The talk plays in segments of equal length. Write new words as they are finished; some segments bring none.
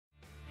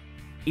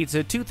It's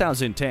a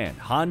 2010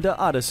 Honda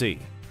Odyssey.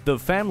 The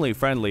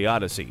family-friendly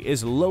Odyssey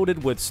is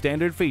loaded with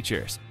standard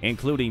features,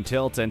 including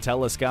tilt and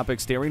telescopic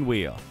steering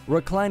wheel,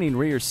 reclining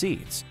rear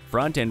seats,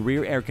 front and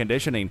rear air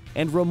conditioning,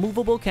 and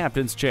removable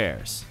captain's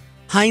chairs.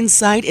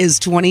 Hindsight is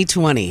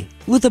 20/20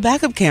 with a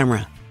backup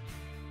camera.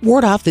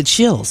 Ward off the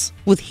chills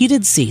with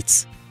heated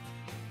seats.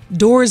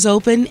 Doors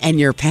open and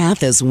your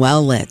path is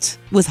well lit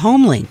with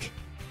HomeLink.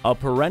 A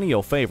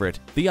perennial favorite,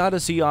 the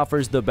Odyssey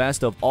offers the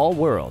best of all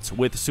worlds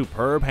with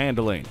superb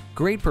handling,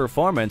 great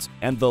performance,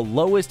 and the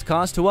lowest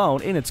cost to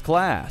own in its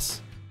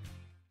class.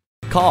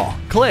 Call,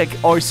 click,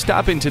 or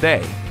stop in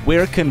today.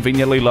 We're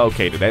conveniently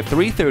located at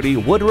 330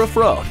 Woodruff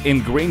Road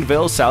in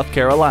Greenville, South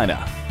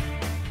Carolina.